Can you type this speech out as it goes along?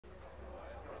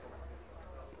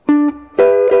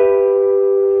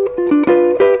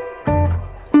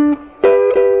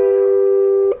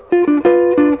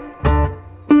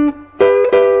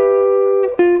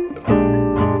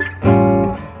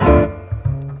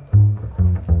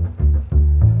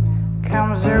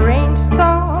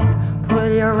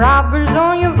robbers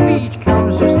on your feet.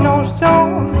 Comes a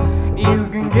snowstorm, you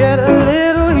can get a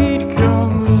little heat.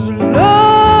 Comes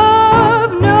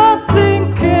love,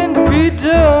 nothing can be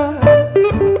done.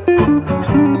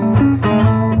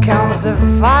 Comes a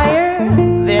fire,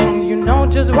 then you know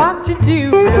just what to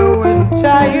do. Blow a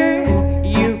tire,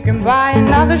 you can buy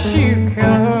another shoe.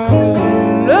 Comes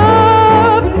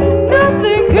love,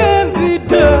 nothing can be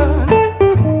done.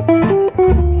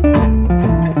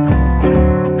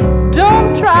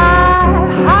 Don't try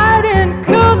hiding,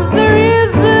 'cause there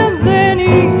isn't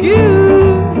any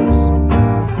use.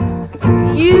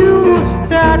 You'll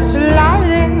start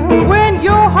sliding when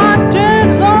your heart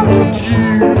turns on to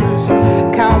juice.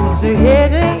 Comes a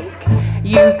headache,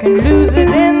 you can lose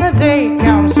it in the day.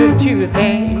 Comes a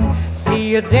toothache, see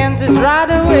your dentist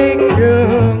right away.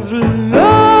 Comes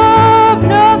love,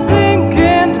 nothing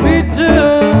can't be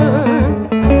done.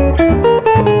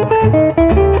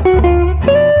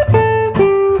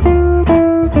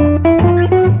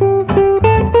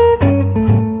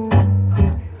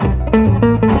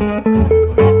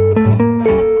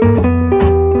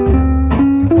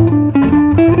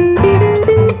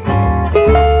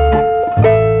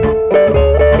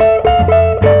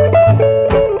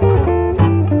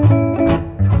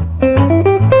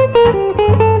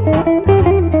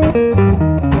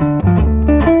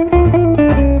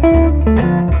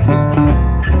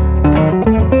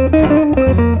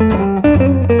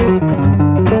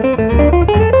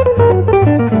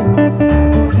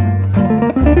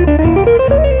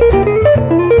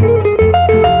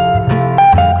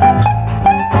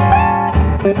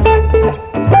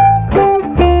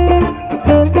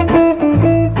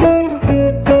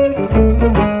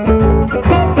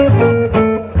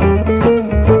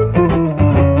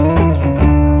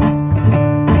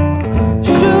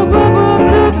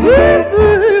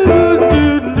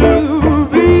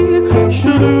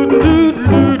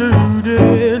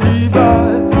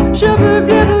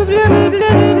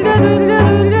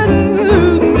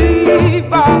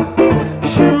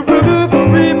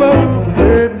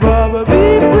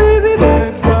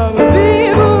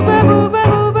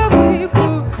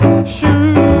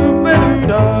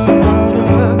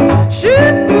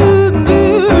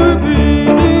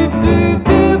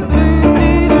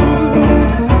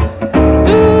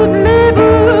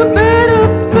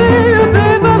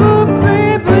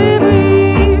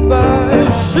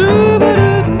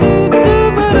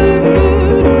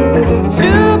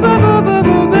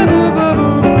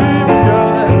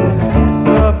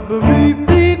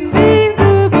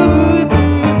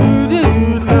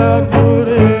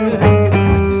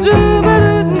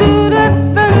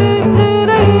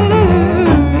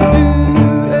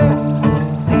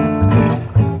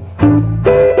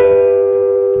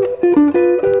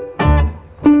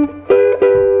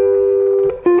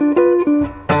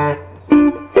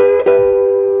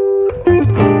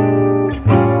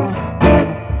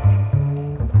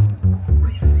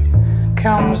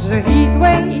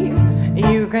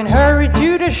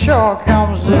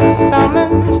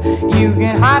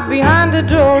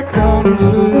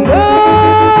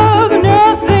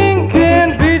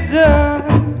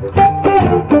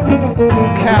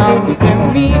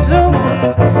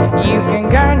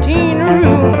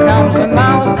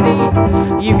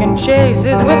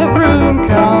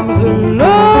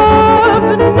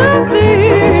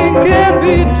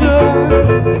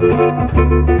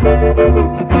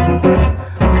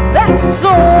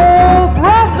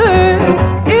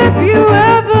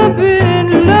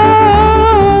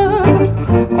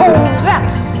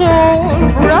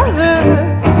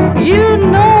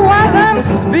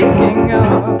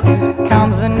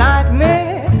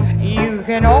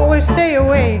 Stay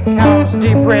away, comes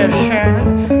depression.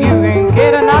 You can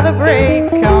get another break.